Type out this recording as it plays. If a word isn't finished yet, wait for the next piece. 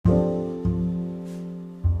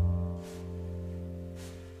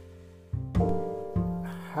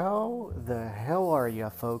ya,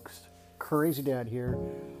 folks? Crazy Dad here.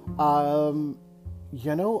 I've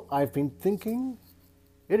been thinking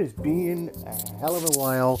it has been a hell of a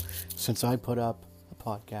while since I put up a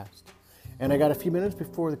podcast. And I got a few minutes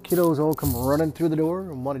before the kiddos all come running through the door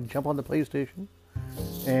and want to jump on the PlayStation.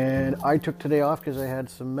 And I took today off because I had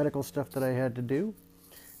some medical stuff that I had to do.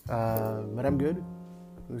 But I'm good.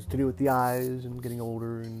 It was to do with the eyes and getting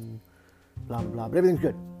older and blah, blah, blah. But everything's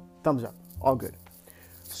good. Thumbs up. All good.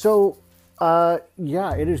 So,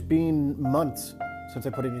 it has been months since I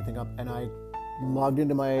put anything up. And I logged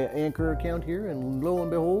into my Anchor account here. And lo and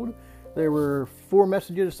behold, there were 4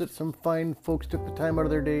 messages that some fine folks took the time out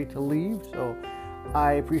of their day to leave. So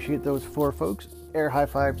I appreciate those 4 folks. Air high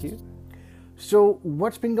five to you. So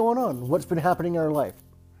what's been going on? What's been happening in our life?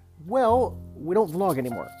 Well, we don't vlog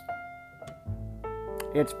anymore.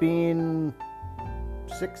 It's been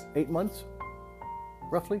 6-8 months,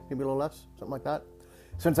 roughly, maybe a little less, something like that,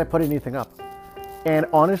 since I put anything up. And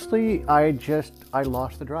honestly, I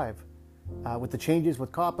lost the drive. With the changes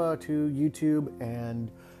with COPPA to YouTube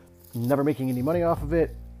and never making any money off of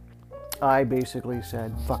it, I basically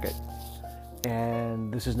said, fuck it.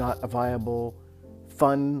 And this is not a viable,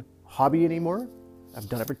 fun hobby anymore. I've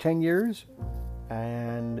done it for 10 years.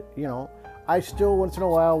 And, I still once in a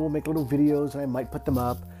while will make little videos and I might put them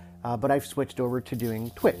up. But I've switched over to doing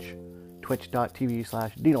Twitch.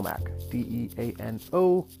 Twitch.tv/Deanomac.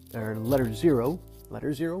 DEANO, or letter 0,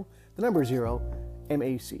 the number 0,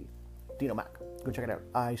 MAC. Deanomac. Go check it out.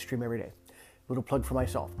 I stream every day. Little plug for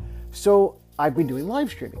myself. So I've been doing live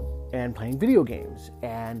streaming and playing video games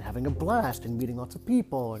and having a blast and meeting lots of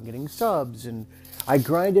people and getting subs. And I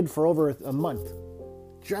grinded for over a month,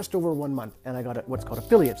 just over 1 month, and I got what's called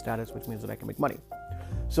affiliate status, which means that I can make money.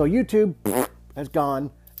 So YouTube has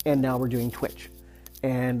gone, and now we're doing Twitch.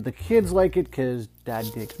 And the kids like it because Dad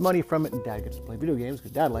takes money from it and Dad gets to play video games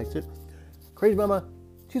because Dad likes it. Crazy Mama,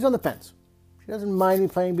 she's on the fence. She doesn't mind me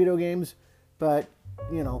playing video games, but,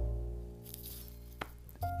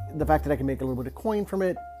 the fact that I can make a little bit of coin from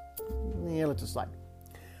it, let's just slide.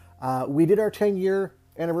 We did our 10-year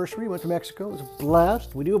anniversary. Went to Mexico. It was a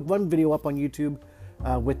blast. We do have one video up on YouTube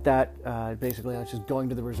with that. Basically, I was just going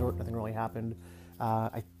to the resort. Nothing really happened.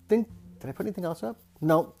 I think, did I put anything else up?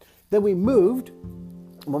 No. Then we moved.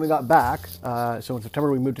 When we got back, so in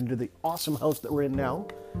September, we moved into the awesome house that we're in now.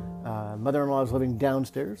 Mother-in-law is living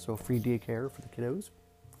downstairs, so free daycare for the kiddos.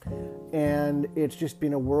 And it's just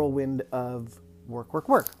been a whirlwind of work.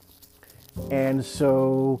 And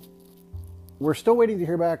so we're still waiting to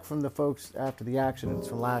hear back from the folks after the accidents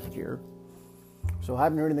from last year. So I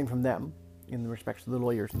haven't heard anything from them in respect to the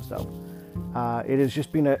lawyers and stuff. It has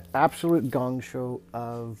just been an absolute gong show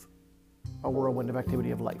of a whirlwind of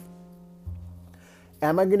activity of life.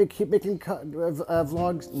 Am I going to keep making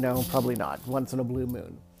vlogs? No, probably not. Once in a blue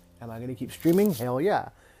moon. Am I going to keep streaming? Hell yeah.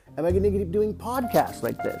 Am I going to keep doing podcasts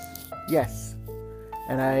like this? Yes.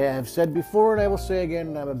 And I have said before, and I will say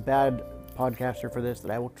again, I'm a bad podcaster for this, that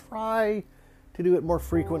I will try to do it more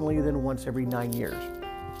frequently than once every 9 years.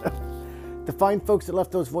 The fine folks that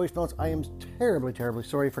left those voice notes, I am terribly, terribly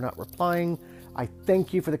sorry for not replying. I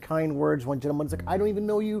thank you for the kind words. One gentleman's like, I don't even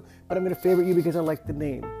know you, but I'm going to favorite you because I like the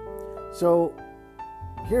name. So,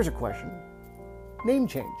 here's a question. Name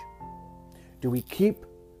change. Do we keep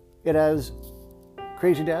it as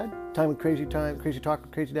Crazy Dad? Time with Crazy Talk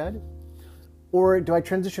with Crazy Dad? Or do I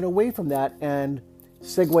transition away from that and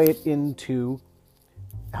segue it into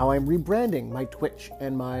how I'm rebranding my Twitch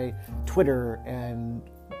and my Twitter and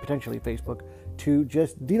potentially Facebook to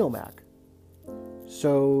just Deanomac?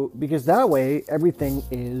 So, because that way everything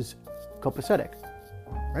is copacetic,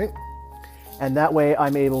 right? And that way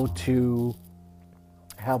I'm able to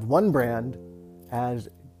have one brand as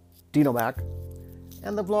Deanomac,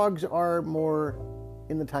 and the vlogs are more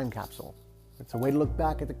in the time capsule. It's a way to look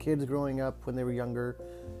back at the kids growing up when they were younger,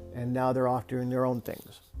 and now they're off doing their own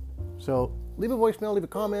things. So leave a voicemail, leave a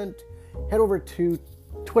comment, head over to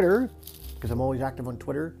Twitter, because I'm always active on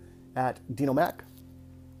Twitter, at Deanomac,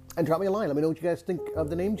 and drop me a line. Let me know what you guys think of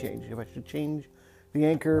the name change, if I should change the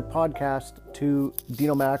Anchor podcast to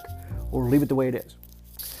Deanomac or leave it the way it is.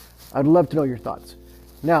 I'd love to know your thoughts.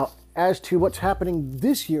 Now, as to what's happening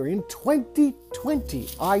this year, in 2020,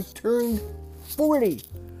 I turned 40.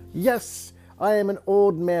 Yes, I am an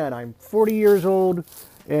old man. I'm 40 years old,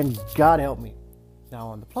 and God help me. Now,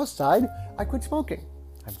 on the plus side, I quit smoking.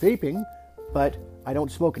 I'm vaping, but I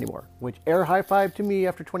don't smoke anymore, which air high five to me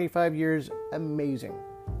after 25 years, amazing.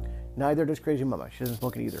 Neither does Crazy Mama. She doesn't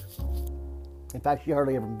smoke it either. In fact, she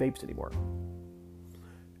hardly ever vapes anymore.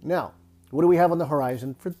 Now, what do we have on the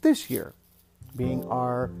horizon for this year, being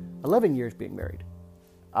our 11 years being married?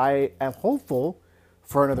 I am hopeful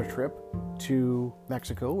for another trip to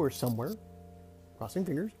Mexico or somewhere, crossing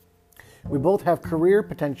fingers. We both have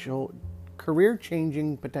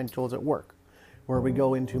career-changing potentials at work, where we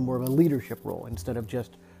go into more of a leadership role instead of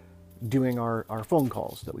just doing our phone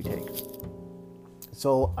calls that we take.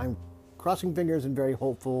 So I'm crossing fingers and very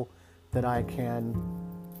hopeful that I can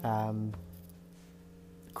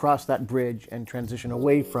cross that bridge and transition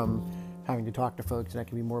away from having to talk to folks, and I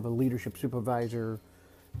can be more of a leadership supervisor,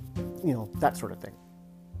 that sort of thing.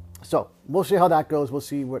 So we'll see how that goes.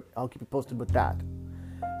 I'll keep you posted with that.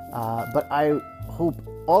 But I hope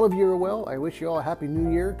all of you are well. I wish you all a happy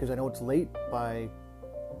new year, because I know it's late by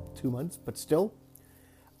 2 months, but still.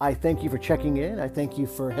 I thank you for checking in. I thank you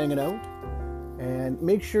for hanging out. And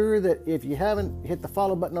make sure that if you haven't hit the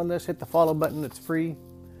follow button on this, hit the follow button. It's free.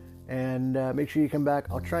 And make sure you come back.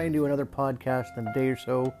 I'll try and do another podcast in a day or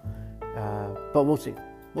so. But we'll see.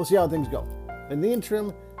 We'll see how things go. In the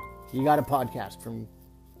interim, you got a podcast from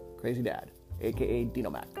Crazy Dad, a.k.a.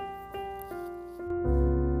 Dino Mac.